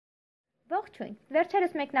Ողջույն,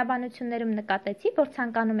 վերջերս մեկնաբանություններում նկատեցի, որ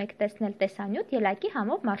ցանկանում եք տեսնել տեսանյութ ելակի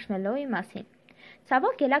համով մարշմելոուի մասին։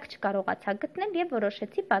 Ցավոք ելակ չկարողացա գտնել և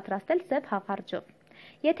որոշեցի պատրաստել սև հաղարջով։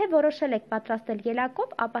 Եթե որոշել եք պատրաստել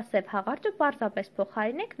ելակով, ապա սև հաղարջը պարզապես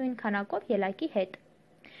փոխարինեք նույն քանակով ելակի հետ։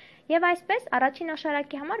 Եվ այսպես, առաջին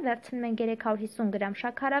օշարակի համար վերցնում ենք 350 գրամ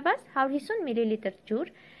շաքարավազ, 150 մլ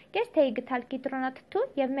ջուր, կես թեյի գթալ կիտրոնաթթու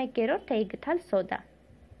և 1/3 թեյի գթալ սոդա։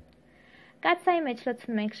 Կաթսայի մեջ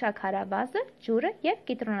լցնում ենք շաքարավազը, ջուրը և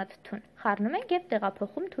կիտրոնաթթուն, խառնում ենք և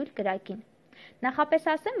տեղափոխում թույլ կրակին։ Նախապես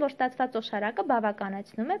ասեմ, որ ստացված օշարակը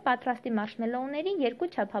բավականացնում է պատրաստի մարշմելոուների 2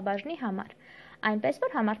 չափաբաժնի համար, այնպես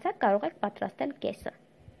որ համարձակ կարող եք պատրաստել կեսը։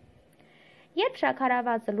 Երբ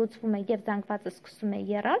շաքարավազը լուծվում է և զանգվածը սկսում է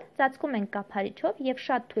եռալ, ծածկում ենք կափարիչով և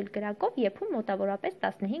շատ թույլ կրակով եփում մոտավորապես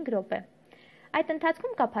 15 րոպե։ Այդ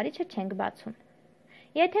ընթացքում կափարիչը չենք բացում։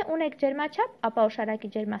 Եթե ունեք ջերմաչափ, ապա օշարակի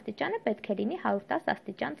ջերմաստիճանը պետք է լինի 110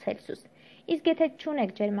 աստիճան Ցելսիուս, իսկ եթե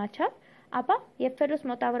չունեք ջերմաչափ, ապա եփվելուց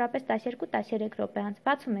մոտավորապես 12-13 րոպե անց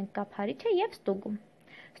բացում ենք կափարիչը և ստուգում։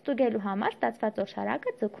 Ստուգելու համար ստացված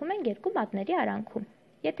օշարակը ձգում ենք 2 մատների արանքում։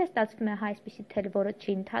 Եթե ստացվում է այսպիսի թել, որը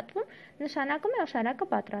չի ընդհատվում, նշանակում է օշարակը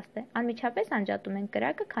պատրաստ է։ Անմիջապես անջատում ենք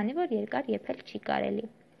կրակը, քանի որ երկար եփել չի կարելի։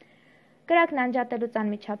 Կրակն անջատելուց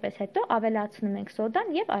անմիջապես հետո ավելացնում ենք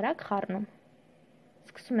սոդան և արագ խառնում։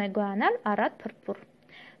 Սկսում է գոյանալ առատ փրփուր։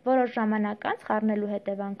 Որոշ ժամանակ անց խառնելու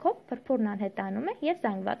հետևանքով փրփուրն անհետանում է և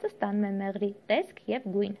զանգվածը ստանում է մեղրի տեսք և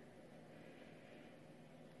գույն։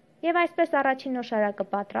 Եվ այսպես առաջին օշարակը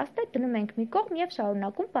պատրաստ է, դնում ենք մի կողմ և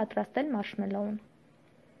շարունակում պատրաստել մարշմելոուն։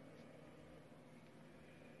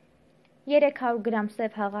 300 գրամ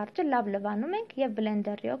սև հաղարջը լավ լվանում ենք և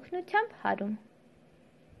բլենդերի օգնությամբ հարում։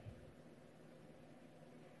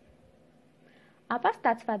 Ապա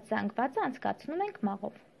ստացված զանգվածը անցկացնում ենք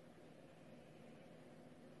մաղով։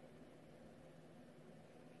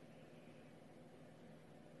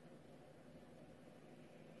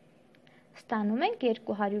 Ստանում ենք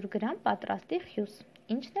 200 գրամ պատրաստի խյուս,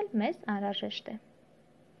 ինչն էլ մեզ անհրաժեշտ է։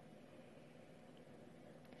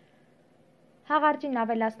 Հաղարջին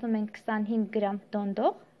ավելացնում ենք 25 գրամ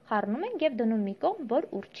դոնդող, խառնում ենք և դնում մի կողմ,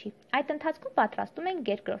 որ ուռչի։ Այդ ընթացքում պատրաստում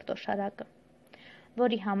ենք երկրորդ օշարակը,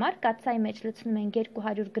 որի համար կաթսայի մեջ լցնում ենք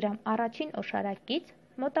 200 գրամ առաջին օշարակից,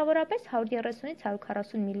 մոտավորապես 130-ից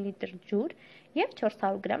 140 մլ ջուր և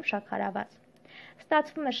 400 գրամ շաքարավազ։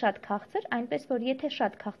 Ստացվում է շատ քաղցր, այնպես որ եթե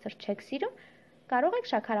շատ քաղցր չեք սիրում, կարող եք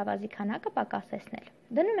շաքարավազի քանակը պակասեցնել։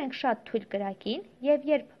 Դնում ենք շատ թույլ կրակին և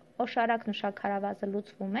երբ օշարակն ու շաքարավազը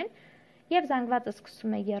լուծվում են և զանգվածը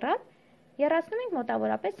սկսում է եռալ, եռացնում ենք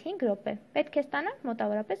մոտավորապես 5 րոպե, պետք է ստանանք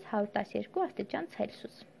մոտավորապես 112 աստիճան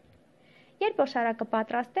Ցելսիուս։ Երբ օշարակը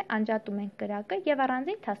պատրաստ է, անջատում ենք կրակը և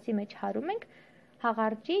առանձին թասի մեջ հարում ենք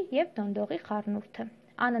հաղարջի և դոնդողի խառնուրդը։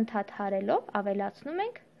 Անընդհատ հարելով ավելացնում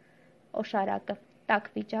ենք օշարակը, տաք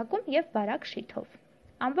վիճակում և բարակ շիթով։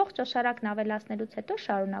 Ամբողջ օշարակն ավելացնելուց հետո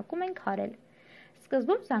շարունակում ենք հարել։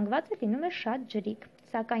 Սկզբում զանգվածը լինում է շատ ջրիկ,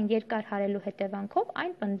 սակայն երկար հարելու հետևանքով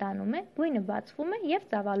այն պնդանում է, գույնը բացվում է և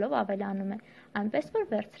ծավալով ավելանում է, այնպես որ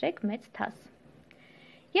վերցրեք մեծ թաս։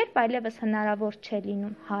 Երբ այլևս հնարավոր չէ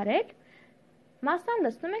լինում հարել, մասսան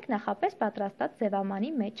լցնում ենք նախապես պատրաստած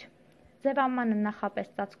ձևամանի մեջ։ Ձևամանը նախապես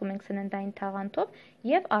ծածկում ենք սննդային թաղանթով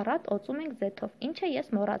և առատ օծում ենք զեթով, ինչը ես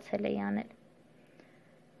մոռացել էի անել։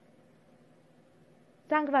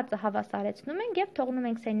 Զանգվածը հավասարեցնում ենք և թողնում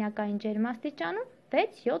ենք սենյակային ջերմաստիճանում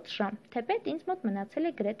 6-7 ժամ, թեպետ ինձ մոտ մնացել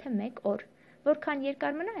է գրեթե 1 օր, որքան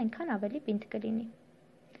երկար մնա, այնքան ավելի պինդ կլինի։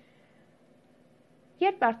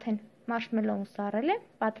 Երբ արդեն մարշմելոուն սառել է,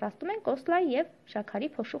 պատրաստում ենք օսլայի և շաքարի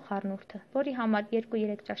փոշու խառնուրդը, որի համար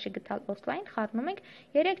 2-3 ճաշի գթալ օսլային խառնում ենք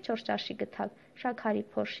 3-4 ճաշի գթալ շաքարի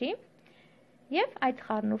փոշի և այդ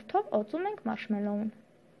խառնուրդով օծում ենք մարշմելոուն։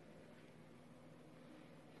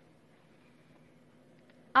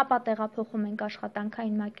 Ապա տեղափոխում ենք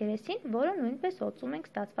աշխատանքային մակերեսին, որը նույնպես օծում ենք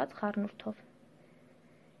ստացված խառնուրդով։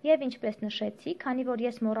 Եվ ինչպես նշեցի, քանի որ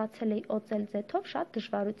ես մոռացել էի օծել զեթով, շատ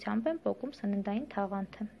դժվարությամբ եմ պոկում սննդային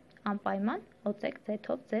թաղանթը։ Անպայման օծեք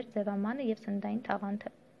զեթով ձեր ձևամանը և սննդային թաղանթը։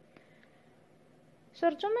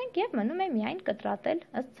 Շրջում ենք և մնում է միայն կտրատել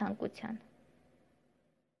ըստ ցանկության։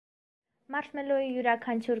 Մարշմելոուի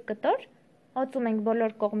յուրաքանչյուր կտոր օծում ենք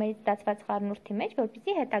բոլոր կողմերից ստացված խառնուրդի մեջ,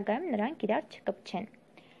 որպեսզի հետագայում նրանք իրար չկպչեն։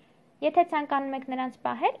 Եթե ցանկանում եք նրանց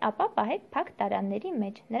պահել, ապա պահեք փակ տարաների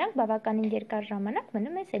մեջ։ Նրանք բավականին երկար ժամանակ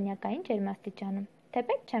մնում են սենյակային ջերմաստիճանում,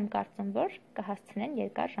 թեպետ չեմ կարծում, որ կհասցնեն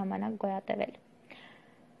երկար ժամանակ գոյատևել։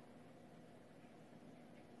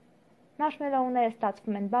 Մարշմելոուները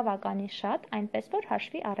ստացվում են բավականին շատ, այնպես որ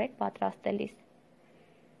հաշվի առեք պատրաստելիս։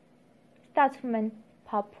 Ստացվում են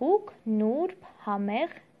փափուկ, նուրբ,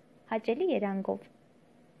 համեղ, հաճելի երանգով։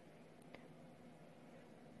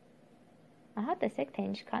 Ահա տեսեք, թե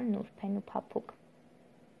ինչքան նուրբ են ու փափուկ։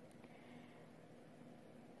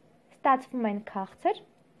 Ստացվում են քաղցր,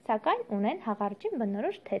 սակայն ունեն հաղարջին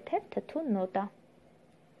բնորոշ թեթև թթու նոտա։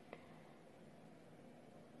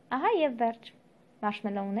 Ահա եւ վերջ։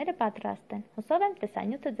 Մարշմելոուները պատրաստ են։ Հուսով եմ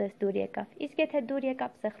տեսանյութը ձեզ դուր եկավ։ Իսկ եթե դուր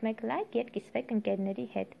եկավ, սեղմեք լայք եւ կիսվեք ընկերների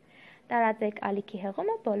հետ։ Տարածեք ալիքի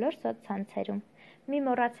հղումը բոլոր սոցցանցերում։ Մի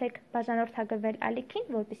մոռացեք բաժանորդագրվել ալիքին,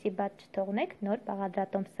 որպեսզի բաց չթողնեք նոր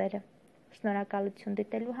բաղադրատոմսերը։ Շնորհակալություն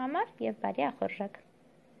դիտելու համար եւ բարի ախորժակ։